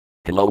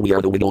Hello, we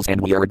are the Wiggles and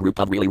we are a group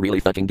of really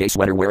fucking gay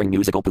sweater wearing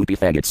musical poopy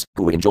faggots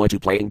who enjoy to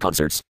playing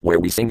concerts where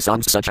we sing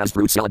songs such as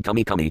Fruit Salad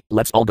Cummy Cummy,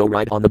 Let's All Go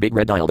Ride on the Big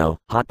Red Dildo,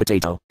 Hot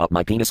Potato, Up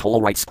My Penis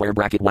Hole Right Square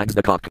Bracket Wags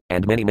the Cock,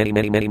 and many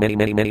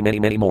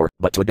more.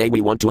 But today we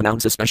want to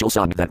announce a special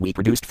song that we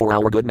produced for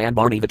our good man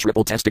Barney the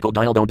Triple Testicle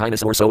Dildo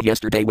Dinosaur. So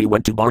yesterday we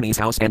went to Barney's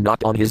house and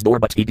knocked on his door,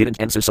 but he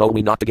didn't answer, so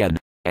we knocked again.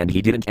 And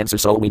he didn't answer,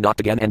 so we knocked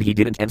again, and he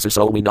didn't answer,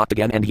 so we knocked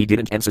again, and he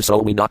didn't answer, so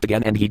we knocked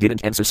again, and he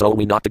didn't answer, so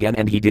we knocked again,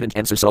 and he didn't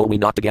answer, so we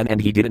knocked again, and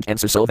he didn't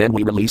answer. So then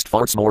we released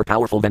farts more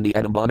powerful than the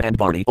atom bomb, and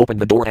Barney opened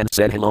the door and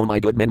said, "Hello my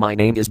good man, my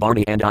name is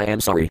Barney and I am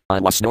sorry. I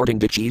was snorting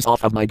the cheese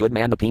off of my good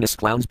man the penis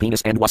clown's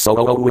penis and was so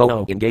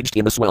engaged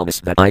in the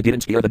swellness that I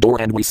didn't hear the door."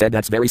 And we said,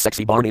 "That's very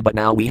sexy, Barney, but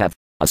now we have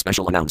a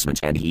special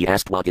announcement." And he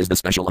asked, "What is the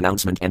special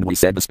announcement?" And we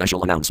said, "The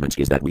special announcement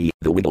is that we,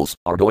 the Wiggles,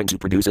 are going to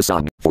produce a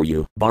song for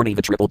you, Barney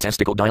the Triple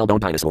Testicle Dildo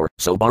Dinosaur."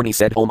 So Barney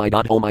said, "Oh my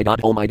god,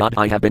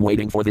 I have been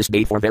waiting for this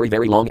day for very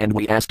long." And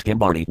we asked him,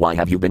 "Barney, why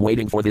have you been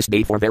waiting for this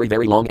day for very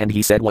long?" And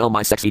he said, "Well,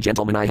 my sexy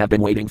gentleman, I have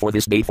been waiting for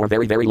this day for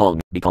very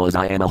long, because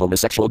I am a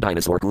homosexual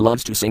dinosaur who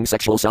loves to sing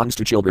sexual songs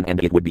to children,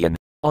 and it would be an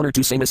honor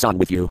to sing a song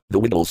with you, the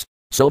Wiggles."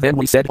 So then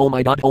we said, oh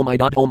my god,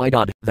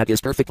 that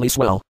is perfectly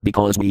swell,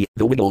 because we,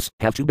 the Wiggles,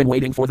 have been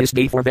waiting for this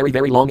day for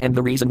very long, and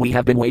the reason we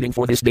have been waiting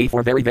for this day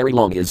for very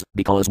long is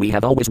because we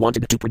have always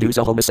wanted to produce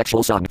a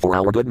homosexual song for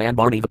our good man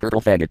Barney the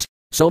Purple Faggot.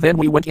 So then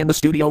we went in the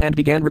studio and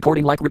began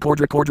recording, like record,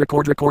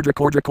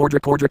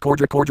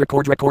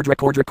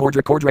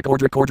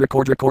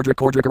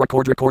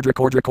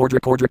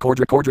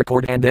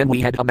 and then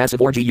we had a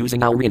massive orgy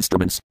using our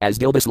instruments as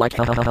dildos, like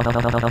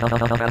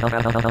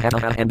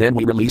and then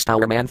we released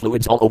our man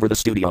fluids all over the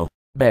studio.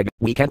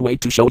 We can't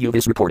wait to show you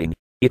this recording.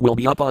 It will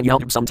be up on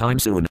YouTube sometime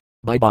soon.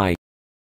 Bye bye.